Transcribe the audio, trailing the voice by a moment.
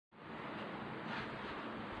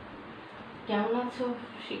কেমন আছো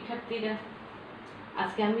শিক্ষার্থীরা?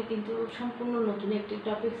 আজকে আমি কিন্তু সম্পূর্ণ নতুন একটি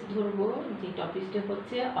টপিকস ধরবো, যে টপিকটা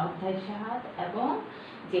হচ্ছে অধ্যায় 7 এবং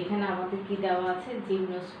যেখানে আমাদের কি দেওয়া আছে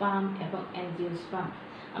জিমনোস্পার্ম এবং অ্যাঞ্জিওস্পার্ম।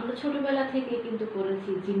 আমরা ছোটবেলা থেকে কিন্তু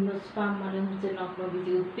পড়েছি জিমনোস্পার্ম মানে হচ্ছে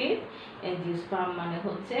নগ্নবীজী উদ্ভিদ, অ্যাঞ্জিওস্পার্ম মানে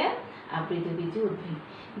হচ্ছে আবৃতবীজী উদ্ভিদ।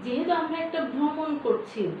 যেহেতু আমরা একটা ভ্রমণ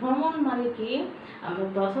করছি, ভ্রমণ মানে কি আমরা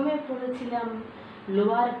প্রথমে পড়েছিলাম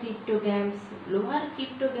লোয়ার ক্রিপ্টোগ্যামস। লোয়ার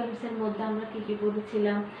ক্রিপ্টোগ্যামসের মধ্যে আমরা কি কি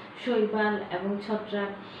পড়েছিলাম? শৈবাল এবং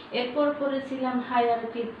ছত্রাক। এরপর পড়েছিলাম হায়ার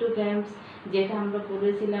ক্রিপ্টোগ্যামস, যেটা আমরা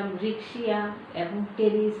পড়েছিলাম রিক্সিয়া এবং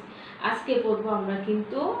টেরিস। আজকে পড়বো আমরা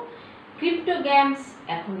কিন্তু ক্রিপ্টোগ্যামস।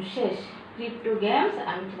 এখন শেষ ক্রিপ্টোগ্যামস।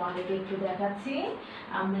 আমি তোমাদেরকে একটু দেখাচ্ছি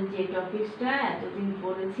আমরা যে টপিকসটা এতদিন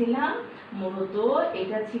পড়েছিলাম, মূলত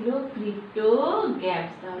এটা ছিল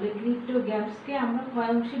ক্রিপ্টোগ্যামস। তাহলে ক্রিপ্টোগ্যামসকে আমরা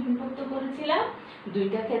কয় অংশে বিভক্ত করেছিলাম?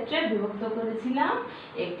 দুইটা ক্ষেত্রে বিভক্ত করেছিলাম।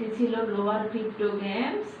 একটি ছিল লোয়ার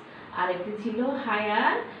ক্রিপ্টোগ্যামস আর একটি ছিল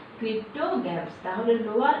হায়ার ক্রিপ্টোগ্যামস। তাহলে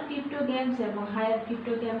লোয়ার ক্রিপ্টোগ্যামস এবং হায়ার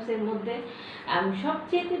ক্রিপ্টোগ্যামস এর মধ্যে আমি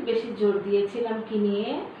সবচেয়ে বেশি জোর দিয়েছিলাম কি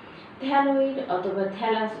নিয়ে? থ্যালয়েড অথবা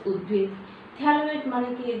থ্যালাস উদ্ভিদ। থ্যালয়েড মানে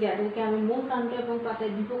কি? যাদেরকে আমি মূল কাণ্ড এবং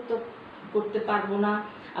পাতায় বিভক্ত করতে পারবো না,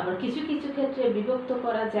 আবার কিছু কিছু ক্ষেত্রে বিভক্ত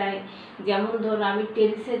করা যায়। যেমন ধরো আমি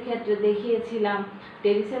টেরিসের ক্ষেত্রে দেখিয়েছিলাম,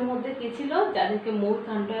 টেরিসের মধ্যে কি ছিল? যাদেরকে মূল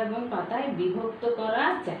কাণ্ড এবং পাতায় বিভক্ত করা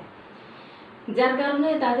যায়, যার কারণে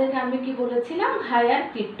তাদেরকে আমি কি বলেছিলাম? Higher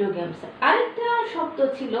cryptogams. আরেকটা শব্দ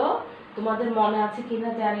ছিল, তোমাদের মনে আছে কিনা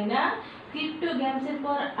জানি না, ক্রিপ্টোগ্যামসের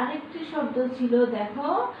পর আরেকটি শব্দ ছিল, দেখো,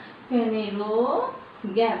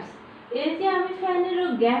 ফেনেরোগ্যামস। এই যে আমি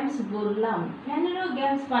ফেনেরোগ্যামস বললাম,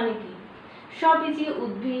 ফেনেরোগ্যামস মানে কি? স্ববীজী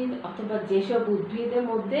উদ্ভিদ অথবা যেসব উদ্ভিদের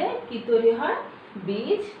মধ্যে কি তৈরি হয়?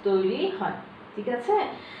 বীজ তৈরি হয়। ঠিক আছে?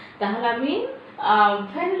 তাহলে আমি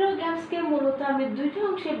ফেনেরোগ্যামসকে মূলত আমি দুইটা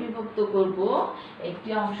অংশে বিভক্ত করব। একটি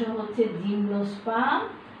অংশ হচ্ছে জিমনোস্পার্ম।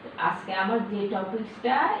 আজকে আমার যে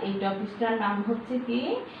টপিকসটা, এই টপিকসটার নাম হচ্ছে কি?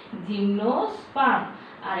 জিমনোস্পার্ম।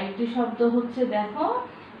 আর একটি শব্দ হচ্ছে, দেখো,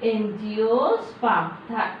 এনজিওস্পার্ম।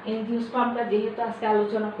 এনজিওস্পার্মটা যেহেতু আজকে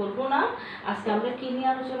আলোচনা করব না, আজকে আমরা কি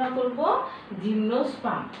নিয়ে আলোচনা করব?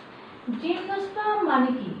 জিমনোস্পার্ম। জিমনোস্পার্ম মানে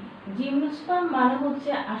কি? জিমনোস্পার্ম মানে হচ্ছে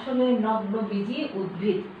আসলে নগ্নবীজী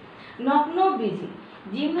উদ্ভিদ। নগ্নবীজী।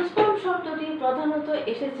 জিমনোস্পার্ম শব্দটি প্রধানত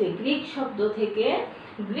এসেছে গ্রিক শব্দ থেকে।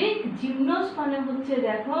 গ্রিক জিমনোস মানে হচ্ছে,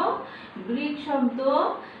 দেখো, গ্রিক শব্দ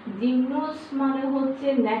জিমনোস মানে হচ্ছে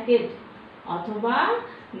নেকেড অথবা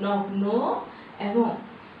নগ্ন, এবং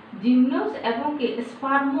জিমনোস এবং কি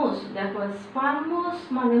স্পার্মোস। দেখো, স্পার্মোস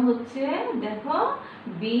মানে হচ্ছে, দেখো,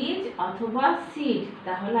 বীজ অথবা সিড।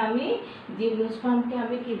 তাহলে আমি জিমনোস্পার্মকে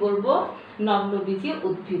আমি কি বলবো? নগ্নবীজী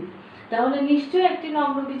উদ্ভিদ। তাহলে নিশ্চয়ই একটি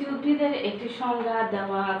নগ্নবীজী উদ্ভিদের একটি সংজ্ঞা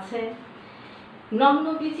দেওয়া আছে।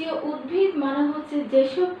 নগ্নবীজী উদ্ভিদ মানে হচ্ছে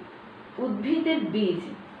যেসব উদ্ভিদের বীজ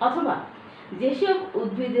অথবা যেসব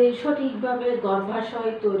উদ্ভিদে সঠিকভাবে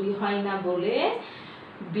গর্ভাশয় তৈরি হয় না বলে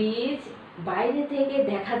বীজ বাইরে থেকে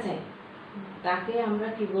দেখা যায়, তাকে আমরা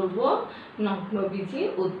কি বলবো? নগ্নবীজী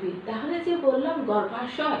উদ্ভিদ। তাহলে যে বললাম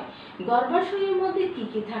গর্ভাশয়, গর্ভাশয়ের মধ্যে কি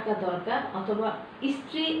কি থাকা দরকার, অথবা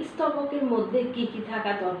স্ত্রী স্তবকের মধ্যে কি কি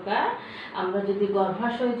থাকা দরকার? আমরা যদি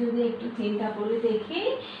গর্ভাশয় যদি একটু চিন্তা করে দেখি,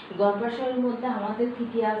 গর্ভাশয়ের মধ্যে আমাদের কি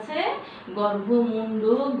কি আছে? গর্ভমুণ্ড,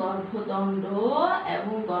 গর্ভদণ্ড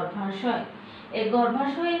এবং গর্ভাশয়। এই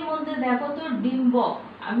গর্ভাশয়ের মধ্যে দেখো তো ডিম্বক,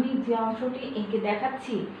 আমি যে অংশটি এঁকে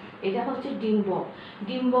দেখাচ্ছি এটা হচ্ছে ডিম্বক।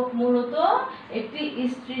 ডিম্বক মূলত একটি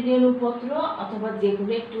স্ত্রীরেণুপত্র অথবা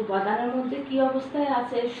যেগুলো একটি উপাদানের মধ্যে কি অবস্থায়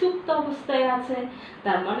আছে? সুপ্ত অবস্থায় আছে।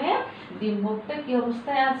 তার মানে ডিম্বকটা কি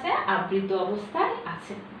অবস্থায় আছে? আবৃত অবস্থায়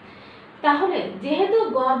আছে। তাহলে যেহেতু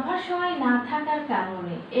গর্ভাশয় না থাকার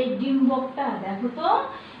কারণে এই ডিম্বকটা, দেখো তো,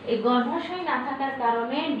 এই গর্ভাশয় না থাকার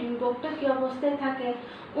কারণে ডিম্বকটা কি অবস্থায় থাকে?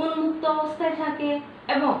 উন্মুক্ত অবস্থায় থাকে।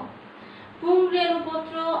 এবং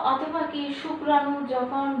পুংরেণুপত্র অথবা কি শুক্রাণু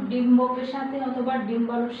যখন ডিম্বকের সাথে অথবা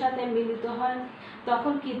ডিম্বাণুর সাথে মিলিত হয়,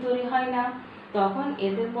 তখন কি তৈরি হয় না? তখন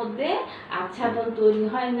এদের মধ্যে আচ্ছাদন তৈরি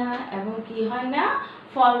হয় না এবং কি হয় না?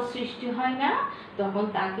 ফল সৃষ্টি হয় না। তখন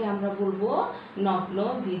তাকে আমরা বলবো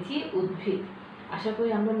নগ্নবীজী উদ্ভিদ। আশা করি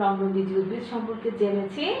আমরা নগ্নবীজী উদ্ভিদ সম্পর্কে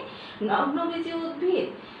জেনেছি। নগ্নবীজী উদ্ভিদ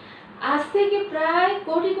আজ থেকে প্রায়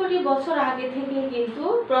কোটি কোটি বছর আগে থেকে কিন্তু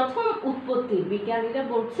প্রথম উৎপত্তি, বিজ্ঞানীরা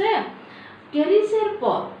বলছে, টেরিসের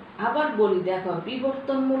পর। আবার বলি, দেখো,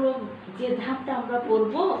 বিবর্তনমূলক যে ধাপটা আমরা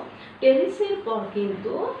পড়বো, টেরিসের পর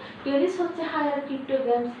কিন্তু, টেরিস হচ্ছে হায়ার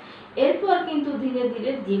ক্রিপ্টোগ্যামস, এরপর কিন্তু ধীরে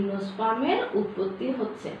ধীরে জিমনোস্পার্মের উৎপত্তি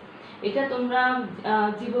হচ্ছে। এটা তোমরা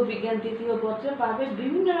জীববিজ্ঞান তৃতীয় পত্রে পাবে।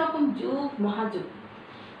 বিভিন্ন রকম যুগ, মহাযুগ,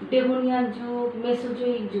 ডেভোনিয়ান যুগ,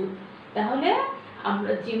 মেসোজোয়িক যুগ। তাহলে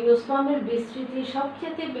আমরা জিমনোস্পার্মের বিস্তৃতি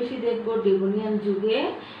সবচেয়ে বেশি দেখব ডেভোনিয়ান যুগে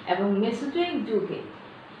এবং মেসোজোইক যুগে।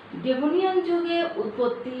 ডেভোনিয়ান যুগে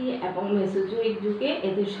উৎপত্তি এবং মেসোজোইক যুগে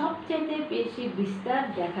এদের সবচেয়ে বেশি বিস্তার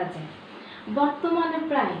দেখা যায়। বর্তমানে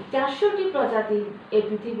প্রায় 400টি প্রজাতি এই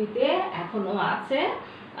পৃথিবীতে এখনো আছে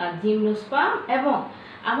জিমনোস্পার্ম, এবং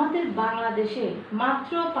আমাদের বাংলাদেশে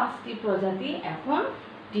মাত্র 5টি প্রজাতি এখন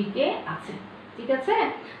টিকে আছে। ঠিক আছে,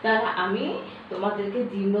 তাহলে আমি তোমাদেরকে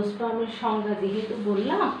জিমনোস্পার্মের সংজ্ঞা যেহেতু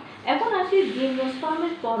বললাম, এখন আসি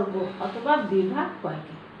জিমনোস্পার্মের পর্ব অথবা বিভাগ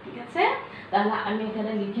কয়টি। ঠিক আছে, তাহলে আমি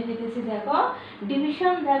এখানে লিখে রেখেছি, দেখো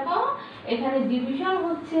ডিভিশন। দেখো এখানে ডিভিশন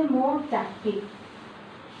হচ্ছে মোট 4টি।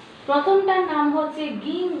 প্রথমটার নাম হচ্ছে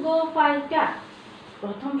গিঙ্গোফাইটা।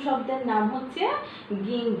 প্রথম শব্দের নাম হচ্ছে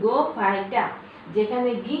গিঙ্গোফাইটা, যেখানে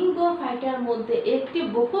গিঙ্গোফাইটার মধ্যে একটি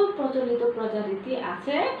বহুল প্রচলিত প্রজাতি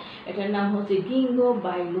আছে, এটার নাম হচ্ছে গিঙ্গো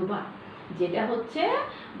বাইলোবা, যেটা হচ্ছে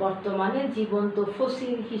বর্তমানে জীবন্ত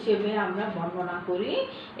ফসিল হিসেবে আমরা বর্ণনা করি।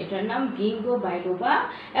 এটার নাম গিঙ্গো বাইলোবা,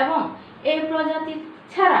 এবং এই প্রজাতি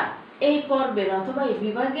ছাড়া এই পর্বের অথবা এই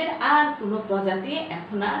বিভাগের আর কোনো প্রজাতি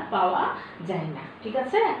এখন আর পাওয়া যায় না। ঠিক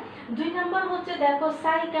আছে, 2 নম্বর হচ্ছে দেখো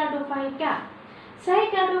সাইকাডোফাইটা।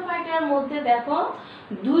 সাইকাডোফাইটার মধ্যে দেখো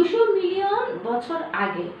 200 মিলিয়ন বছর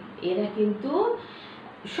আগে এরা কিন্তু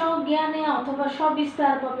স্বজ্ঞানে অথবা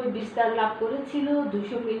সবিস্তারভাবে বিস্তার লাভ করেছিল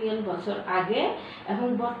 200 মিলিয়ন বছর আগে, এবং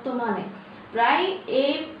বর্তমানে প্রায়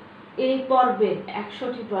এই পর্বের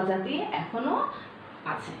 100টি প্রজাতি এখনো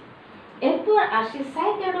আছে। এরপর আসি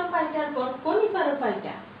সাইকাডোফাইটার পর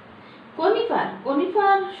কনিফারোফাইটা।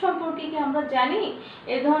 কনিফার সম্পর্কে কি আমরা জানি?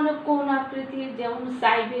 এ ধরনের কোন আকৃতির, যেমন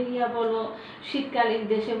সাইবেরিয়া বলো, শীতকালীন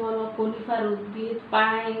দেশে বলো, কনিফার উদ্ভিদ,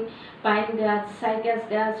 পাইন গাছ, সাইকাস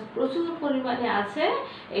গাছ প্রচুর পরিমাণে আছে।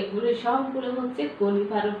 এগুলো সবগুলো হচ্ছে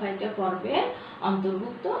কনিফারোফাইটা পর্বের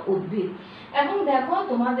অন্তর্ভুক্ত উদ্ভিদ। এবং দেখো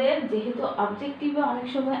তোমাদের যেহেতু অবজেক্টিভে অনেক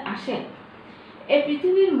সময় আসে, এই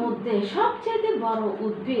পৃথিবীর মধ্যে সবচেয়ে বড়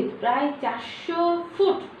উদ্ভিদ প্রায় 400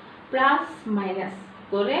 ফুট প্লাস মাইনাস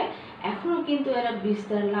করে এখনো কিন্তু এরা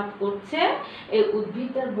বিস্তার লাভ করছে। এই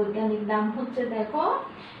উদ্ভিদটার বৈজ্ঞানিক নাম হচ্ছে দেখো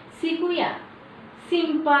সিকুইয়া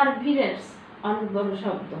সিম্পারভিরেন্স। অনেক বড়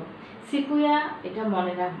শব্দ সিকুইয়া, এটা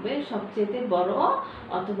মনে রাখবে। সবচেয়ে বড়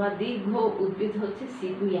অথবা দীর্ঘ উদ্ভিদ হচ্ছে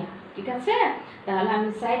সিকুইয়া। ঠিক আছে, তাহলে আমি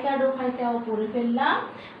সাইকাডোফাইটাও পড়ে ফেললাম,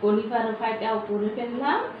 কনিফারোফাইটাও পড়ে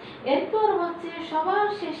ফেললাম। এরপর হচ্ছে সবার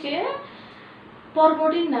শেষে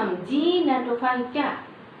পর্বটির নাম জিনেটোফাইটা।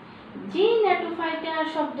 জিনেটোফাইটা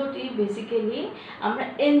শব্দটি বেসিক্যালি আমরা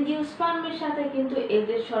এনজিওস্পার্মের সাথে কিন্তু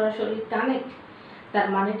এদের সরাসরি কানেক্ট। তার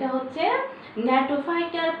মানেটা হচ্ছে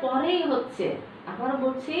নেটোফাইটার পরেই হচ্ছে, আবার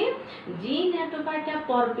বলছি, জিনেটোফাইটা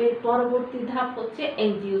পর্বের পরবর্তী ধাপ হচ্ছে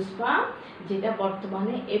এনজিওস্পার্ম, যেটা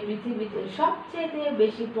বর্তমানে এই পৃথিবীতে সবচেয়ে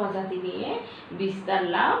বেশি প্রজাতি নিয়ে বিস্তার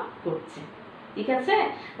লাভ করছে। ঠিক আছে,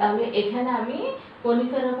 তাহলে এখানে আমি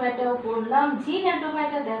কনিফারোফাইটাও পড়লাম।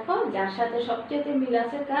 জিনেটোফাইটা দেখো যার সাথে সবচেয়ে মিল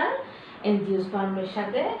আছে কার? এনজিওস্পার্মের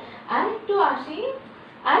সাথে। আরেকটু আসি,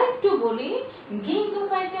 আরেকটু বলি,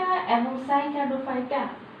 গিঙ্গোফাইটা এবং সাইকাডোফাইটা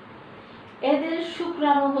এদের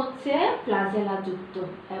শুক্রাণু হচ্ছে ফ্লাজেলা যুক্ত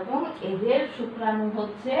এবং এদের শুক্রাণু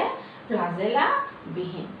হচ্ছে ফ্লাজেলা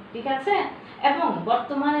বিহীন। ঠিক আছে, এবং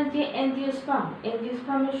বর্তমানে যে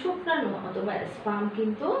এনজিওস্পার্মের শুক্রাণু অথবা স্পার্ম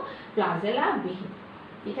কিন্তু ফ্লাজেলা বিহীন।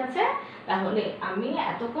 ঠিক আছে, তাহলে আমি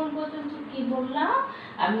এতক্ষণ পর্যন্ত কি বললাম?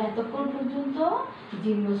 আমি এতক্ষণ পর্যন্ত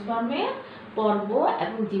জিমনোস্পার্মের পর্ব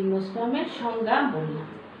এবং জিমনোস্পার্মের সংজ্ঞা বললাম।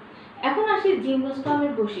 এখন আসি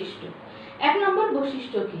জিমনোস্পার্মের বৈশিষ্ট্য। 1 নম্বর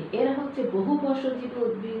বৈশিষ্ট্য কি? এরা হচ্ছে বহু বর্ষজীবী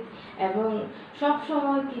উদ্ভিদ এবং সব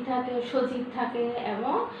সময় কি থাকে? সজীব থাকে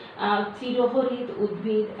এবং চিরহরিত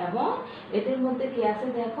উদ্ভিদ। এবং এদের মধ্যে কি আছে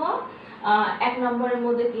দেখো, 1 নম্বরের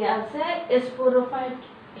মধ্যে কি আছে? স্পোরোফাইট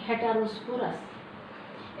হেটারোস্পোরাস।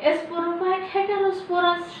 স্পোরোফাইট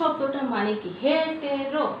হেটারোস্পোরাস শব্দটা মানে কি?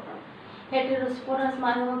 হেটেরোস্পোরাস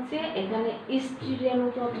মানে হচ্ছে এখানে স্ত্রী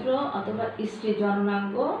রেণুপত্র অথবা স্ত্রী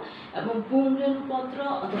জননাঙ্গ এবং পুংরেণুপত্র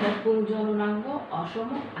অথবা পুংজননাঙ্গ অসম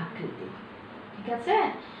আকৃতি। ঠিক আছে,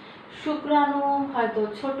 শুক্রাণু হয়তো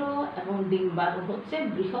ছোট এবং ডিম্বাণু হচ্ছে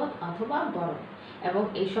বৃহৎ অথবা বড়। এবং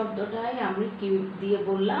এই শব্দটাই আমি কি দিয়ে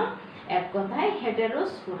বললাম? এক কথায়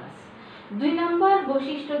হেটেরোস্পোরাস। 2 নম্বর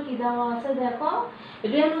বৈশিষ্ট্য কি দেওয়া আছে দেখো,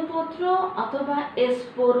 রেণুপত্র অথবা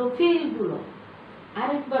স্পোরোফিলগুলো,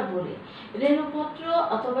 আরেকবার বলি, রেণুপত্র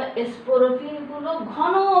অথবা স্পোরোফিলগুলো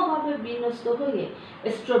ঘনভাবে বিন্যস্ত হয়ে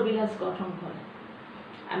স্ট্রোবিলাস গঠন করে।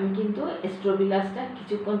 আমি কিন্তু স্ট্রোবিলাসটা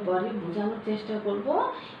কিছুক্ষণ পরে বোঝানোর চেষ্টা করব।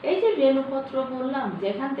 এই যে রেণুপত্র বললাম,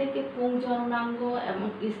 যেখান থেকে পুংজননাঙ্গ এবং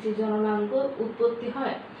স্ত্রী জননাঙ্গ উৎপত্তি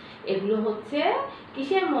হয়, এগুলো হচ্ছে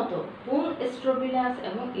কিসের মতো? পুং স্ট্রোবিলাস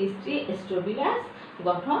এবং স্ত্রী স্ট্রোবিলাস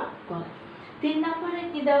গঠন করে। 3 নম্বরে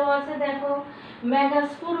কি দেওয়া আছে দেখো,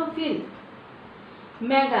 মেগাস্পোরোফিল।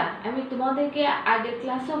 মেগা আমি তোমাদেরকে আগের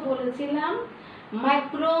ক্লাসেও বলেছিলাম,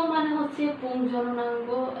 মাইক্রো মানে হচ্ছে পুংজননাঙ্গ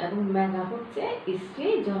এবং মেগা হচ্ছে স্ত্রী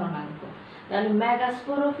জননাঙ্গ। তাহলে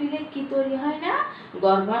মেগাস্পোরোফিলে কি তৈরি হয় না,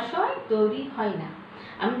 গর্ভাশয় তৈরি হয় না।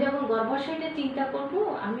 আমি যখন গর্ভাশয়টা চিন্তা করব,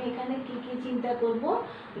 আমি এখানে কি কি চিন্তা করব,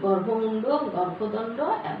 গর্ভমুণ্ড, গর্ভদণ্ড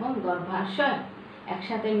এবং গর্ভাশয়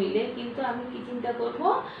একসাথে মিলে কিন্তু আমি কি চিন্তা করব,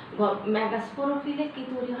 মেগাস্পোরোফিলে কি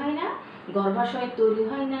তৈরি হয় না, গর্ভাশয় তৈরি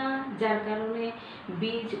হয় না, যার কারণে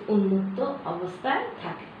বীজ উন্মুক্ত অবস্থায়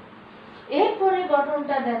থাকে। এরপরে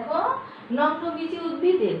গঠনটা দেখো, নগ্নবীজী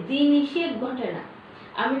উদ্ভিদে দ্বিনিষেক ঘটে না।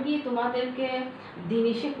 আমি কি তোমাদেরকে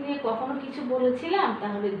দ্বিনিষেক নিয়ে কখনো কিছু বলেছিলাম?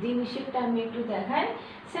 তাহলে দ্বিনিষেকটা আমি একটু দেখাই।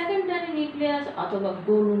 সেকেন্ডারি নিউক্লিয়াস অথবা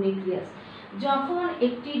গৌণ নিউক্লিয়াস, যখন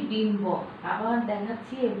একটি ডিম্বক, আবার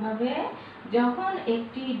দেখাচ্ছি এভাবে, যখন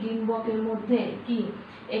একটি ডিম্বকের মধ্যে কি,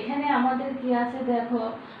 এখানে আমাদের কি আছে দেখো,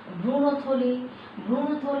 ভ্রূণথলি।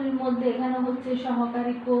 ভ্রূণথলির মধ্যে এখানে হচ্ছে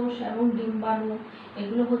সহকারী কোষ এবং ডিম্বাণু,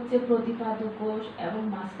 এগুলো হচ্ছে প্রতিপাদক কোষ এবং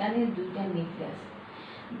মাঝখানে দুইটা নিউক্লিয়াস।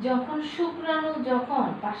 যখন শুক্রাণু, যখন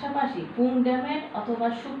পাশাপাশি পুংগ্যামেট অথবা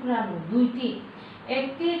শুক্রাণু দুইটি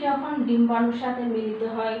একটি যখন ডিম্বাণুর সাথে মিলিত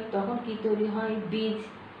হয়, তখন কি তৈরি হয়, বীজ।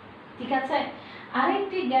 ঠিক আছে,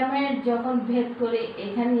 আরেকটি গ্যামেট যখন ভেদ করে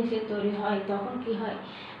এখানে এসে তৈরি হয়, তখন কি হয়,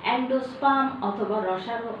 এন্ডোস্পার্ম অথবা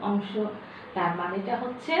রসালো অংশ। তার মানেটা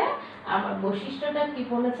হচ্ছে, আমার বৈশিষ্ট্যটা কি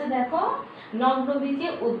বলেছে দেখো, নগ্নবীজে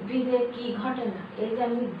উদ্ভিদে কি ঘটে না। এই যে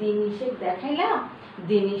আমি দ্বিনিষেক দেখাইলাম,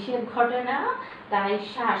 দ্বিনিষেক ঘটে না, তাই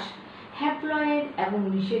শ্বাস হ্যাপ্লয়েড এবং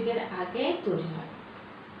নিষেকের আগে তৈরি হয়।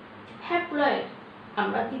 হ্যাপ্লয়েড,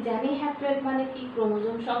 আমরা কি জানি হ্যাপ্লয়েড মানে কি,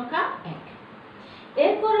 ক্রোমোজোম সংখ্যা 1।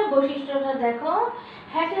 এরপরে বৈশিষ্ট্যটা দেখো,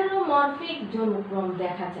 হেটারোমরফিক যৌনক্রম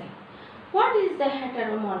দেখা যায়। What is the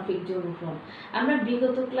হেটারোমরফিক যৌনক্রম? আমরা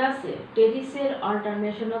বিগত ক্লাসে টেরিসের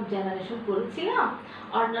অল্টারনেশন অফ জেনারেশন পড়েছিলাম।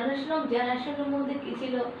 অল্টারনেশন অফ জেনারেশনের মধ্যে কি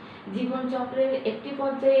ছিল, জীবন চক্রের একটি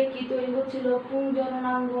পর্যায়ে কি তৈরি হচ্ছিল,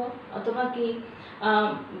 পুংজননাঙ্গ অথবা কি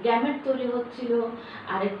গ্যামেট তৈরি হচ্ছিল,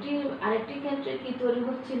 আরেকটি ক্ষেত্রে কি তৈরি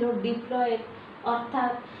হচ্ছিল, ডিপ্লয়েড,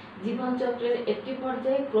 অর্থাৎ জীবন চক্রের একটি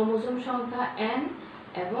পর্যায়ে ক্রোমোজোম সংখ্যা n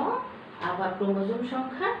এবং আবার ক্রোমোজোম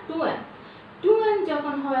সংখ্যা 2n। 2n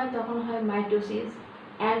যখন হয় তখন হয় মাইটোসিস,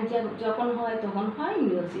 n যখন হয় তখন হয়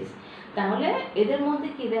মিওসিস। তাহলে এদের মধ্যে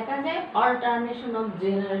কি দেখা যায়, অল্টারনেশন অফ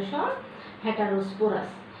জেনারেশন, হেটারোস্পোরাস।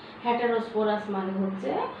 হেটারোস্পোরাস মানে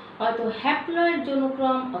হচ্ছে হয়তো হ্যাপ্লয়েড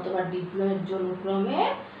যৌনক্রম অথবা ডিপ্লয়েড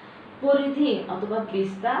যৌনক্রমের পরিধি অথবা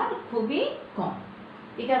বিস্তার খুবই কম।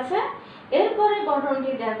 ঠিক আছে, এরপরে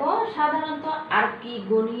গঠনটি দেখো, সাধারণত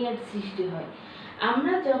আর্কিগোনিয়ের সৃষ্টি হয়।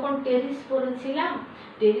 আমরা যখন টেরিস পড়েছিলাম,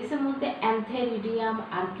 টেরিসের মধ্যে অ্যান্থেরিডিয়াম,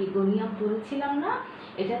 আর্কিগোনিয়াম পড়েছিলাম না?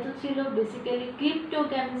 এটা তো ছিল বেসিক্যালি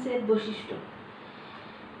ক্রিপ্টোগ্যামিসের বৈশিষ্ট্য।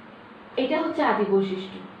 এটা হচ্ছে আদি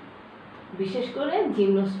বৈশিষ্ট্য। বিশেষ করে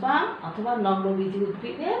জিমনোস্পার্ম অথবা নগ্নবীজী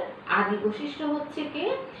উদ্ভিদের আদি বৈশিষ্ট্য হচ্ছে কি,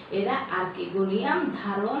 এরা আর্কিগোনিয়াম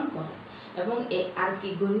ধারণ করে এবং এই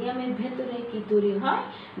আর্কিগোনিয়ামের ভেতরে কি তৈরি হয়,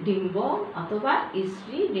 ডিম্বক অথবা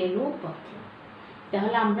স্ত্রী রেণুপত্র।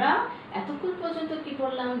 তাহলে আমরা এতক্ষণ পর্যন্ত কি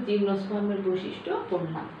পড়লাম, জিমনোস্পার্মের বৈশিষ্ট্য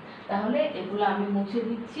পড়লাম। তাহলে এগুলো আমি মুছে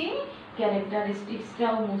দিচ্ছি,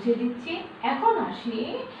 ক্যারেক্টারিস্টিক্সটাও মুছে দিচ্ছি। এখন আসি,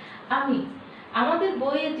 আমি আমাদের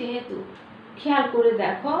বইয়ে যেহেতু খেয়াল করে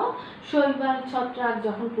দেখো, শৈবাল ছত্রাক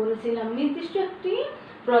যখন করেছিলাম, নির্দিষ্ট একটি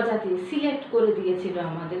প্রজাতি সিলেক্ট করে দিয়েছিল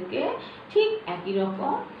আমাদেরকে। ঠিক একই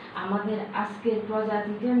রকম আমাদের আজকের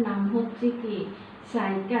প্রজাতিটার নাম হচ্ছে কি,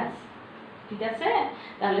 সাইকাস। ঠিক আছে,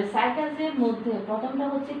 তাহলে সাইকাসের মধ্যে প্রথমটা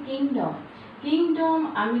হচ্ছে কিংডম। কিংডম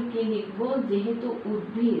আমি কি লিখবো, যেহেতু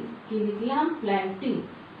উদ্ভিদ, কি লিখলাম, প্ল্যান্টিং।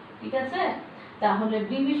 ঠিক আছে, তাহলে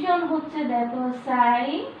ডিভিশন হচ্ছে দেখো,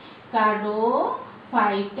 সাইকাডোফাইটা।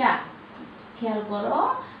 খেয়াল করো,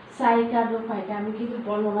 সাইকাডোফাইটা আমি কিন্তু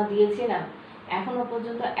বর্ণনা দিয়েছিলাম। এখনো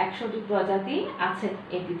পর্যন্ত 100টি প্রজাতি আছে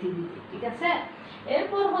এই পৃথিবীতে। ঠিক আছে,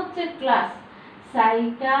 এরপর হচ্ছে ক্লাস,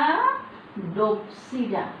 সাইকাডোপসিডা।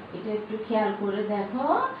 এটা একটু খেয়াল করে দেখো,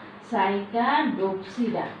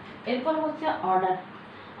 সাইকাডোপসিডা। এরপর হচ্ছে অর্ডার,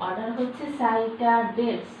 অর্ডার হচ্ছে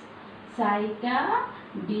সাইকাডেস, সাইকাডিএলইএস।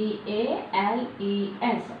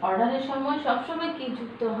 অর্ডারের সময় সবসময় কি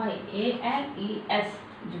যুক্ত হয়, এএলইএস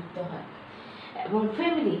যুক্ত হয়। এবং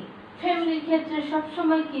ফ্যামিলি, ফ্যামিলির ক্ষেত্রে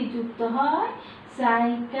সবসময় কি যুক্ত হয়,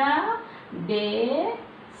 সাইকাডেসিইএই,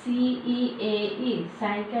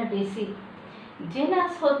 সাইকাডেসি।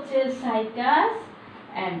 জেনাস হচ্ছে সাইকাস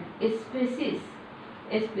অ্যান্ড স্পেসিস।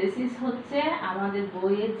 স্পেসিস হচ্ছে আমাদের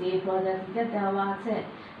বইয়ে যে প্রজাতিটা দেওয়া আছে,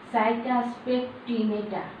 সাইকাস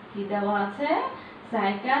পেকটিনেটা। কি দেওয়া আছে,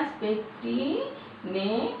 সাইকাস পেকটিনেটা।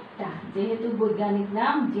 মেটা, যেহেতু বৈজ্ঞানিক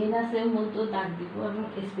নাম জেনাসের মধ্যে দাগ দিব এবং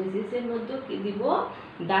স্পেসিসের মধ্যে কি দিব,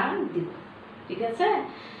 দাগ দিব। ঠিক আছে,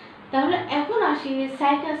 তাহলে এখন আসি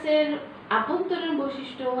সাইকাসের আভ্যন্তরীণ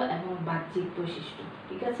বৈশিষ্ট্য এবং বাহ্যিক বৈশিষ্ট্য।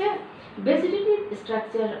 ঠিক আছে, vegetative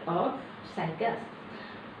structure of cycas.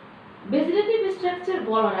 Vegetative structure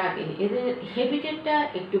বলার আগে এদের হ্যাবিটেটটা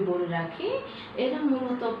একটু বলে রাখি। এরা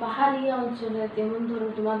মূলত পাহাড়ি অঞ্চলে, যেমন ধরো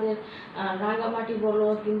তোমাদের রাঙামাটি বলো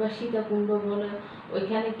কিংবা সীতাকুণ্ড বলো,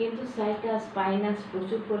 ওইখানে কিন্তু সাইকাস পাইনাস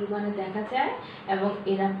প্রচুর পরিমাণে দেখা যায় এবং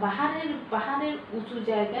এরা পাহাড়ের উঁচু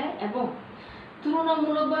জায়গায় এবং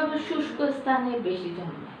তুলনামূলকভাবে শুষ্ক স্থানে বেশি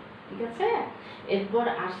জন্মায়। ঠিক আছে, এরপর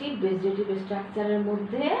আসি ভেজিটেটিভ স্ট্রাকচারের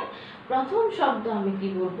মধ্যে প্রথম শব্দ আমি কি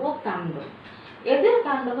বলবো, কাণ্ড। এদের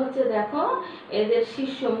কাণ্ড হচ্ছে, দেখো এদের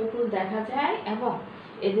শীর্ষ মুকুল দেখা যায় এবং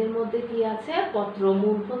এদের মধ্যে কি আছে,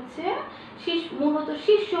 পত্রমূল হচ্ছে মূলত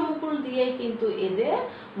শীর্ষ মুকুল দিয়ে কিন্তু এদের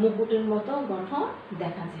মুকুটের মতো গঠন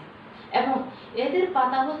দেখা যায় এবং এদের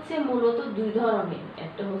পাতা হচ্ছে মূলত দুই ধরনের,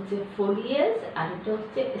 একটা হচ্ছে ফোলিয়েজ আর একটা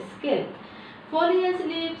হচ্ছে স্কেল। ফোলিয়েজ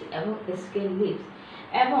লিভস এবং স্কেল লিভস।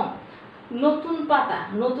 এবং নতুন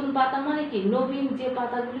পাতা মানে কি, নবীন যে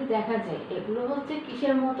পাতাগুলি দেখা যায় এগুলো হচ্ছে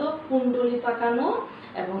কিসের মতো, কুণ্ডলি পাকানো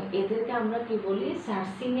এবং এদেরকে আমরা কি বলি,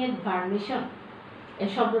 সার্সিনেট ভার্নিশন। এই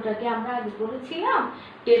শব্দটাকে আমরা আগে পড়েছিলাম,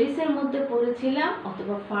 টেরিসের মধ্যে পড়েছিলাম,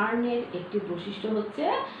 অথবা ফার্নের একটি বৈশিষ্ট্য হচ্ছে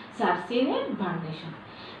সার্সিনেট ভার্নিশন।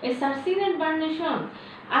 এই সার্সিনেট ভার্নিশন,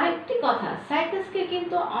 আরেকটি কথা, সাইকাসকে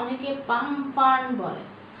কিন্তু অনেকে পাম ফার্ন বলে।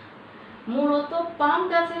 মূলত পাম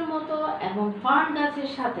গাছের মতো এবং ফার্ন গাছের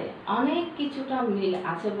সাথে অনেক কিছুটা মিল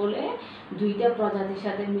আছে বলে, দুইটা প্রজাতির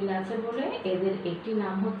সাথে মিল আছে বলে এদের একটি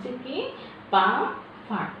নাম হচ্ছে কি, পাম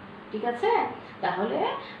ফার্ন। ঠিক আছে, তাহলে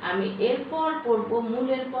আমি এরপর পড়বো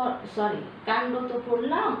মূলের পর, কাণ্ড তো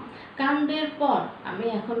পড়লাম, কাণ্ডের পর আমি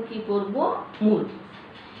এখন কি পড়বো, মূল।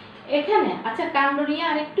 এখানে আচ্ছা, কাণ্ড নিয়ে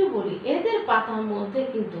আরেকটু বলি। এদের পাতার মধ্যে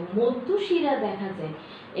কিন্তু মধ্যশিরা দেখা যায়,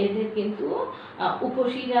 এদের কিন্তু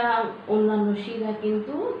উপশিরা অন্যান্য শিরা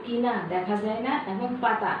কিন্তু কিনা দেখা যায় না। এবং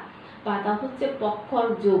পাতা হচ্ছে পক্ষর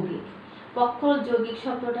যৌগিক। পক্ষর যৌগিক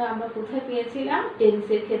শব্দটা আমরা কোথায় পেয়েছিলাম,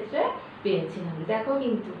 টেনিসের ক্ষেত্রে পেয়েছিলাম। দেখো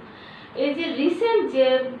কিন্তু এই যে রিসেন্ট যে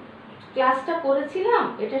ক্লাসটা করেছিলাম,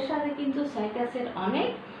 এটার সাথে কিন্তু সাইকাসের অনেক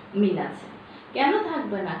মিল আছে। কেন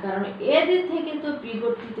থাকবে না, কারণ এদের থেকে তো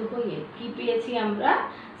বিবর্তিত হয়ে কি পেয়েছি আমরা,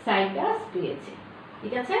 সাইকাস পেয়েছি।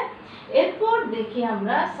 ঠিক আছে, এরপর দেখি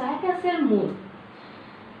আমরা সাইকাসের মূল।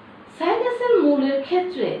 সাইকাসের মূলের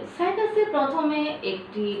ক্ষেত্রে সাইকাসের প্রথমে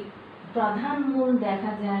একটি প্রধান মূল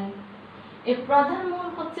দেখা যায়। এই প্রধান মূল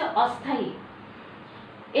হচ্ছে অস্থায়ী।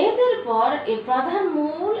 এদের পর এই প্রধান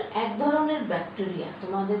মূল এক ধরনের ব্যাকটেরিয়া,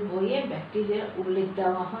 তোমাদের বইয়ে ব্যাকটেরিয়ার উল্লেখ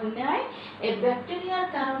দেওয়া হয় নাই। এই ব্যাকটেরিয়ার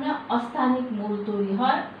কারণে অস্থানিক মূল তৈরি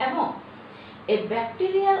হয় এবং এই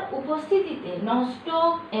ব্যাকটেরিয়ার উপস্থিতিতে নষ্ট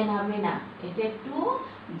এনাবেনা, এটা একটু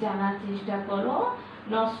জানার চেষ্টা করো,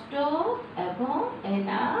 নষ্ট এবং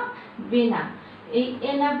এনাবেনা। এই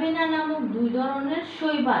এনাবেনা নামক দুই ধরনের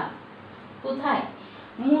শৈবাল কোথায়,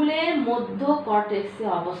 মূলের মধ্য কর্টেক্সে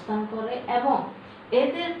অবস্থান করে এবং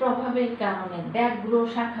এদের প্রভাবের কারণে ব্যাঘ্র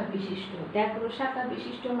শাখা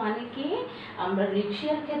বিশিষ্ট মানে কি, আমরা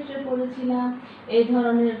রিক্সিয়ার ক্ষেত্রে পড়েছিলাম, এই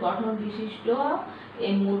ধরনের গঠন বিশিষ্ট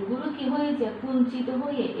এই মূলগুলো কি হয়ে যায়, কুঞ্চিত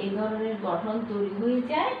হয়ে এই ধরনের গঠন তৈরি হয়ে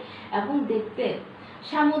যায় এবং দেখতে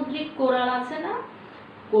সামুদ্রিক কোরাল আছে না,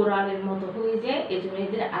 কোরালের মতো হয়ে যায়। এজন্য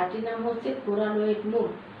এদের আরেকটি নাম হচ্ছে কোরালয়েড মূল,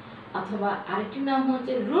 অথবা আরেকটি নাম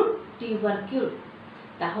হচ্ছে রুট টিউবারকিউল।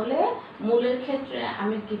 তাহলে মূলের ক্ষেত্রে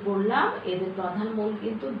আমি কি বললাম, এদের প্রধান মূল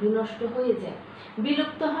কিন্তু বিনষ্ট হয়ে যায়,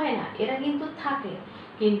 বিলুপ্ত হয় না, এরা কিন্তু থাকে,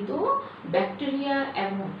 কিন্তু ব্যাকটেরিয়া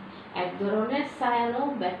এবং এক ধরনের সায়ানো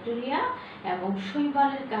ব্যাকটেরিয়া এবং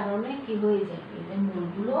শৈবালের কারণে কি হয়ে যায়, এদের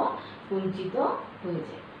মূলগুলো কুঞ্চিত হয়ে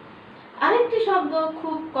যায়। আরেকটি শব্দ,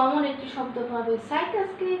 খুব কমন একটি শব্দ পাবে,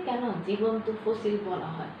 সাইকাসকে কেন জীবন্ত ফসিল বলা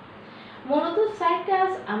হয়। মূলত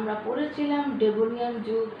সাইকাস আমরা পড়েছিলাম ডেভোনিয়ান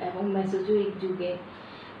যুগ এবং মেসোজোইক যুগে।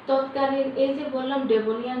 তৎকালীন এই যে বললাম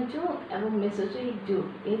ডেভোনিয়ান যুগ এবং মেসোজোইক যুগ,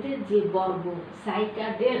 এদের যে বর্গ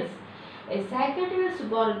সাইকাডেলস, এই সাইকাডেলস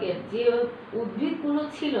বর্গের যে উদ্ভিদগুলো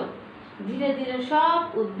ছিল, ধীরে ধীরে সব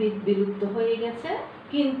উদ্ভিদ বিলুপ্ত হয়ে গেছে,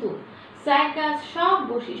 কিন্তু সাইকাস সব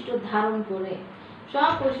বৈশিষ্ট্য ধারণ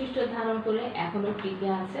করে এখনো টিকে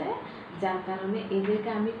আছে, যার কারণে এদেরকে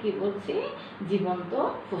আমি কি বলছি, জীবন্ত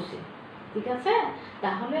ফসিল। ঠিক আছে,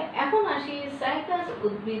 তাহলে এখন আসি সাইকাস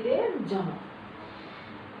উদ্ভিদের জনক।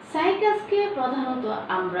 সাইকাসকে প্রধানত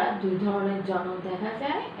আমরা দুই ধরনের জনক দেখা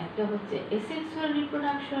যায়, একটা হচ্ছে এসেক্সুয়াল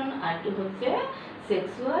রিপ্রোডাকশন আর একটা হচ্ছে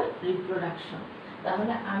সেক্সুয়াল রিপ্রোডাকশন।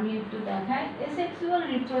 তাহলে আমি একটু দেখাই এসেক্সুয়াল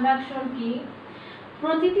রিপ্রোডাকশন কি।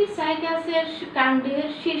 প্রতিটি সাইকাসের কাণ্ডের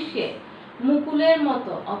শীর্ষে মুকুলের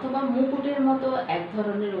মতো অথবা মুকুটের মতো এক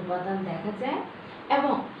ধরনের উপাদান দেখা যায়,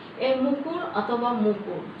 এবং এই মুকুল অথবা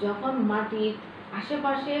মুকুট যখন মাটির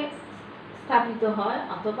আশেপাশে স্থাপিত হয়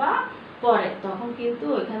অথবা পরে, তখন কিন্তু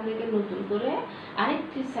ওইখান থেকে নতুন করে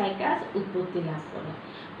আরেকটি সাইকাস উৎপত্তি লাভ করে।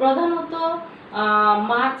 প্রধানত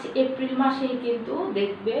মার্চ এপ্রিল মাসেই কিন্তু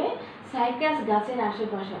দেখবে সাইকাস গাছের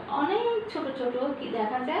আশেপাশে অনেক ছোট ছোট কি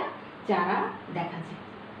দেখা যায়, চারা দেখা যায়।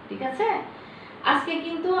 ঠিক আছে, আজকে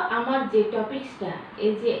কিন্তু আমার যে টপিকসটা,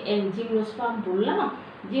 এই যে জিমনোস্পার্ম বললাম,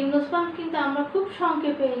 জিমনোস্পার্ম কিন্তু আমরা খুব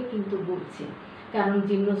সংক্ষেপে কিন্তু বলছি, কারণ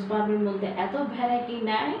জিমনোস্পার্মের মধ্যে এত ভ্যারাইটি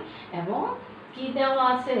নাই, এবং কি দেওয়া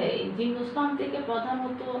আছে জিমনোস্পার্ম থেকে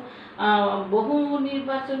প্রধানত বহু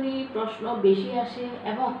নির্বাচনী প্রশ্ন বেশি আসে,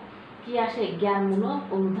 এবং কি আসে, জ্ঞানমূলক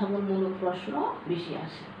অনুধাবনমূলক প্রশ্ন বেশি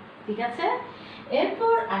আসে। ঠিক আছে,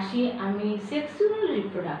 এরপর আসি আমি সেক্সুয়াল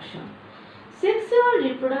রিপ্রোডাকশন। সেক্সুয়াল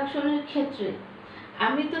রিপ্রোডাকশনের ক্ষেত্রে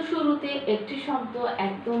আমি তো শুরুতে একটি শব্দ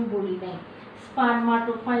একদম বলি নাই,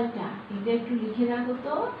 স্পারমাটোফাইটা। এটা একটু লিখে রাখো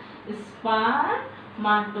তো,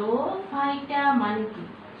 স্পারমাটোফাইটা মানে কি?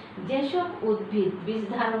 যেসব উদ্ভিদ বীজ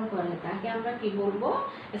ধারণ করে তাকে আমরা কি বলবো,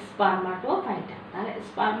 স্পারমাটোফাইটা। তাহলে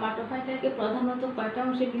স্পারমাটোফাইটাকে প্রধানত কয়টা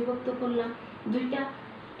অংশে বিভক্ত করলাম? দুইটা,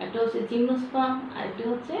 একটা হচ্ছে জিমনোস্পার্ম আর একটা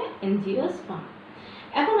হচ্ছে এনজিওস্পার্ম।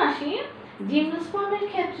 এখন আসি জিমনোস্পার্মের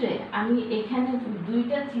ক্ষেত্রে, আমি এখানে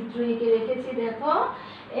দুইটা চিত্র এঁকে রেখেছি। দেখো,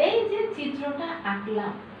 এই যে চিত্রটা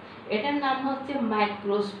আঁকলাম এটার নাম হচ্ছে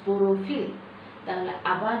মাইক্রোস্পোরোফিল। তাহলে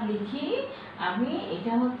আবার লিখি আমি,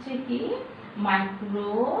 এটা হচ্ছে কি,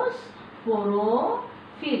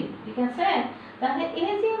 মাইক্রোস্পোরোফিল। ঠিক আছে, তাহলে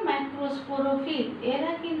এই যে মাইক্রোস্পোরোফিল,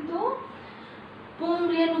 এরা কিন্তু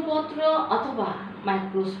পুংরেণুপত্র অথবা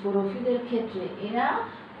মাইক্রোস্পোরোফিলের ক্ষেত্রে এরা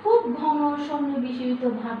খুব ঘন সন্নিবেশিত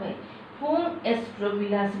ভাবে পুং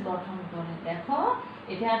এস্ট্রোবিলাস গঠন করে। দেখো,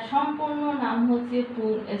 এটার সম্পূর্ণ নাম হচ্ছে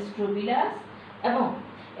পুং এস্ট্রোবিলাস, এবং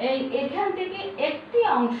এখান থেকে একটি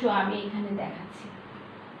অংশ আমি এখানে দেখাচ্ছি,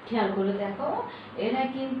 খেয়াল করে দেখো। এরা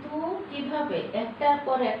কিন্তু কিভাবে একটার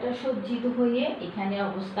পর একটা সজ্জিত হয়ে এখানে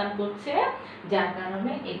অবস্থান করছে, যার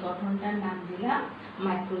কারণে এই গঠনটার নাম দিলাম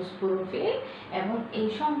মাইক্রোস্পোরোফিল, এবং এই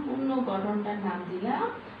সম্পূর্ণ গঠনটার নাম দিলাম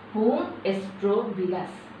পুং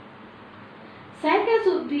এস্ট্রোবিলাস। সাইকাস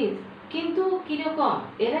উদ্ভিদ কিন্তু কিরকম,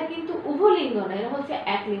 এরা কিন্তু উভলিঙ্গ না, এরা হচ্ছে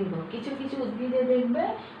এক লিঙ্গ। কিছু কিছু উদ্ভিদে দেখবে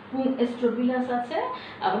পুং এস্ট্রোবিলাস আছে,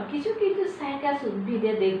 আবার কিছু কিছু সাইকাস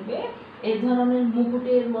উদ্ভিদে দেখবে এই ধরনের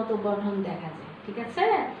মুকুটের মতো গঠন দেখা যায়। ঠিক আছে,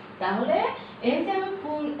 তাহলে এই যে আমি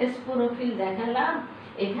পুং স্পোরোফিল দেখালাম,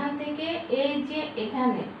 এখান থেকে এই যে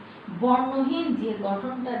এখানে বর্ণহীন যে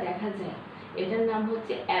গঠনটা দেখা যায় এটার নাম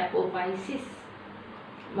হচ্ছে অ্যাপোফাইসিস,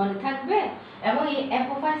 মনে থাকবে। এবং এই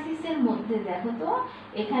অ্যাপোফাইসিসের মধ্যে দেখো তো,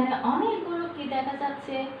 এখানে অনেকগুলো কি দেখা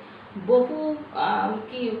যাচ্ছে, বহু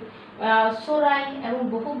কি সোরাই, এবং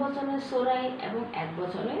বহু বচনের সোরাই এবং এক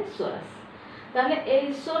বচনের সোরাস। তাহলে এই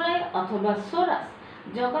সোরাই অথবা সোরাস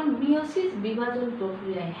যখন মিওসিস বিভাজন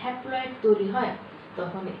প্রক্রিয়ায় হ্যাপ্লয়েড তৈরি হয়,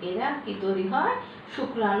 তখন এরা কি তৈরি হয়,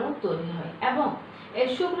 শুক্রাণু তৈরি হয়। এবং এই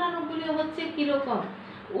শুক্রাণুগুলি হচ্ছে কিরকম,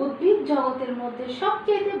 উদ্ভিদ জগতের মধ্যে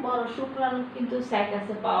সবচেয়ে বড় শুক্রাণু কিন্তু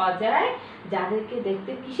সাইকাসে পাওয়া যায়, যাদেরকে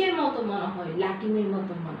দেখতে কিসের মতো মনে হয়, লাটিমের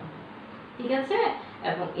মতো মনে হয়। ঠিক আছে,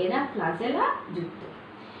 এবং এরা ফ্লাজেলা যুক্ত।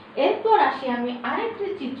 এরপর আসি আমি আরেকটি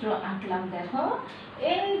চিত্র আঁকলাম। দেখো,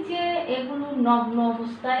 এই যে এগুলো নগ্ন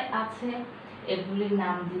অবস্থায় আছে, এগুলির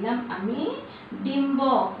নাম দিলাম আমি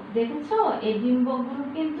ডিম্বক। দেখেছো, এই ডিম্বকগুলো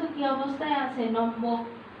কিন্তু কি অবস্থায় আছে,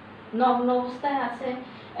 নগ্ন অবস্থায় আছে,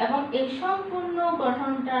 এবং এই সম্পূর্ণ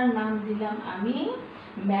গঠনটার নাম দিলাম আমি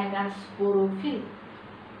মেগাস্পোরোফিল।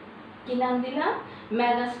 কি নাম দিলাম,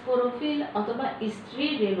 মেগাস্পোরোফিল অথবা স্ত্রী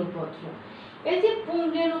রেণুপত্র। এই যে পুং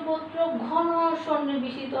রেণুপত্র ঘন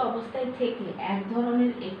সন্নিবেশিত অবস্থায় থেকে এক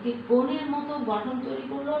ধরনের একটি কোণের মতো গঠন তৈরি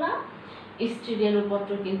করলো না, স্ত্রী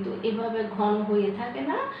রেণুপত্র কিন্তু এভাবে ঘন হয়ে থাকে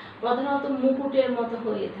না, প্রধানত মুকুটের মতো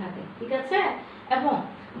হয়ে থাকে। ঠিক আছে, এবং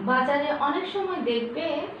বাজারে অনেক সময় দেখবে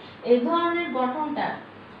এই ধরনের গঠনটা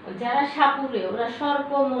যারা সাপুরে, ওরা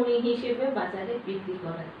সর্পমণি হিসেবে বাজারে বিক্রি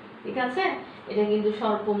করে। ঠিক আছে, এটা কিন্তু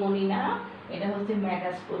সর্পমণি না, এটা হচ্ছে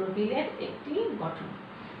মেগাস্পোরোফিলের একটি গঠন।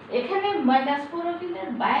 এখানে মেগাস্পোরোফিলের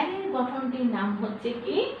বাইরের গঠনটির নাম হচ্ছে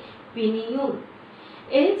কি, পিনিউল।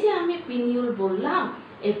 এই যে আমি পিনিউল বললাম,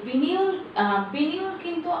 এই পিনিউল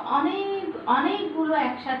কিন্তু অনেকগুলো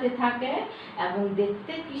একসাথে থাকে, এবং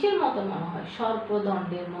দেখতে কিসের মতো মনে হয়,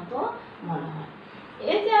 সর্পদণ্ডের মতো মনে হয়।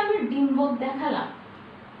 এই যে আমি ডিম্বক দেখালাম,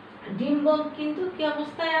 ডিম্বক কিন্তু কি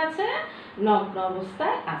অবস্থায় আছে, নগ্ন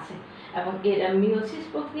অবস্থায় আছে, এবং এরা মিওসিস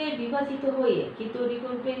প্রক্রিয়ায় বিভাজিত হয়ে কি তৈরি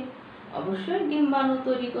করবে, অবশ্যই ডিম্বাণু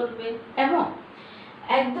তৈরি করবে, এবং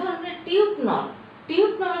এক ধরনের টিউব নল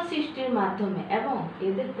টিউব নল সৃষ্টির মাধ্যমে এবং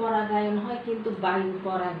এদের পরাগায়ন হয় কিন্তু বায়ু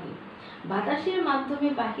পরাগে, বাতাসের মাধ্যমে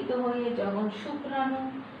বাহিত হয়ে যখন শুক্রাণু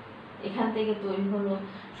এখান থেকে তৈরি হলো,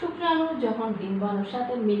 শুক্রাণু যখন ডিম্বাণুর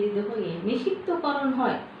সাথে মিলিত হয়ে নিষিক্তকরণ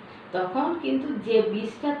হয়, তখন কিন্তু যে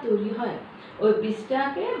বীজটা তৈরি হয় ওই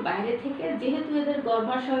বীজটাকে বাইরে থেকে, যেহেতু এদের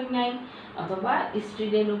গর্ভাশয় নাই অথবা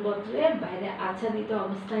স্ত্রীরেণুপত্রে বাইরে আচ্ছাদিত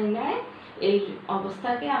অবস্থায় নেয়, এই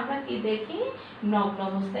অবস্থাকে আমরা কি দেখি, নগ্ন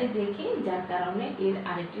অবস্থায় দেখি, যার কারণে এর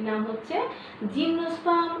আরেকটি নাম হচ্ছে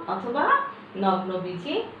জিমনোস্পার্ম অথবা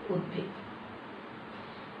নগ্নবীজী উদ্ভিদ।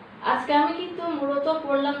 আজকে আমি কিন্তু মূলত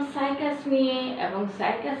পড়লাম সাইকাস নিয়ে, এবং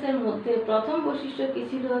সাইকাসের মধ্যে প্রথম বৈশিষ্ট্য কি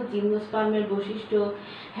ছিল, জিমনোস্পার্মের বৈশিষ্ট্য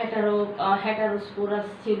হেটারোস্পোরাস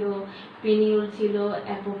ছিল, পিনিউল ছিল,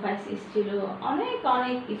 অ্যাপোফাইসিস ছিল, অনেক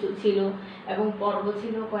অনেক কিছু ছিল, এবং পর্ব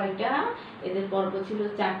ছিল কয়টা, এদের পর্ব ছিল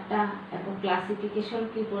 4টা, এবং ক্লাসিফিকেশন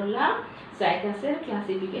কি পড়লাম, সাইকাসের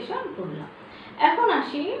ক্লাসিফিকেশন পড়লাম। এখন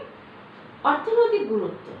আসি অর্থনৈতিক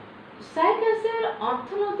গুরুত্ব। সাইকাসের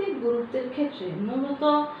অর্থনৈতিক গুরুত্বের ক্ষেত্রে মূলত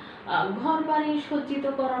ঘর বাড়ি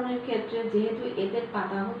সজ্জিতকরণের ক্ষেত্রে, যেহেতু এদের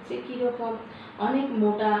পাতা হচ্ছে কিরকম, অনেক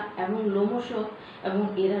মোটা এবং লোমশ, এবং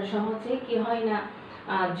এরা সহজে কি হয় না,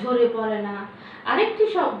 ঝরে পড়ে না। আরেকটি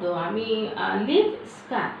শব্দ আমি লিফ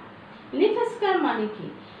স্কার, লিফ স্কার মানে কি,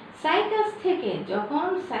 সাইকাস থেকে যখন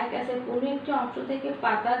সাইকাসের কোনো একটি অংশ থেকে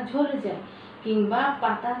পাতা ঝরে যায় কিংবা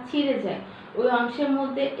পাতা ছিঁড়ে যায়, ওই অংশের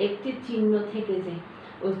মধ্যে একটি চিহ্ন থেকে যায়,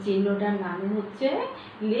 ওই চিহ্নটার নামে হচ্ছে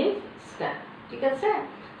লিফ স্কার। ঠিক আছে,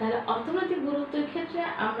 তাহলে অর্থনৈতিক গুরুত্বের ক্ষেত্রে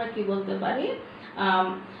আমরা কি বলতে পারি,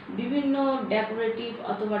 বিভিন্ন ডেকোরেটিভ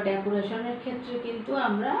অথবা ডেকোরেশনের ক্ষেত্রে কিন্তু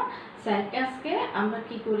আমরা সাইকাসকে আমরা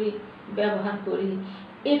কি করি, ব্যবহার করি।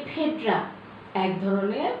 এফেড্রা এক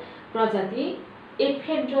ধরনের প্রজাতি,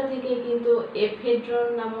 এফেড্রা থেকে কিন্তু এফেড্রন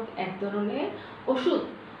নামক এক ধরনের ওষুধ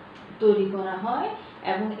তৈরি করা হয়,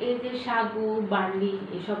 এবং এই যে সাগু, বার্লি,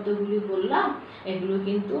 এই শব্দগুলি বললাম, এগুলো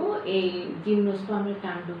কিন্তু এই জিমনোস্পার্মের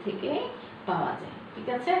কাণ্ড থেকে পাওয়া যায়। ঠিক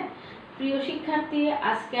আছে, প্রিয় শিক্ষার্থী,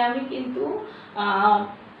 আজকে আমি কিন্তু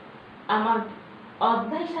আমার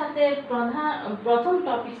অধ্যায় সাথে প্রথম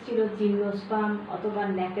টপিক ছিল জিমনোস্পার্ম অথবা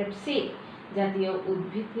নেকেড সিড জাতীয়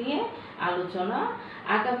উদ্ভিদ নিয়ে আলোচনা।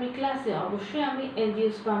 আগামী ক্লাসে অবশ্যই আমি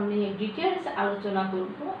এনজিওস্পার্ম নিয়ে ডিটেলস আলোচনা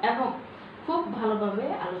করব এবং খুব ভালোভাবে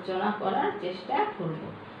আলোচনা করার চেষ্টা করব।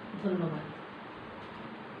 ধন্যবাদ।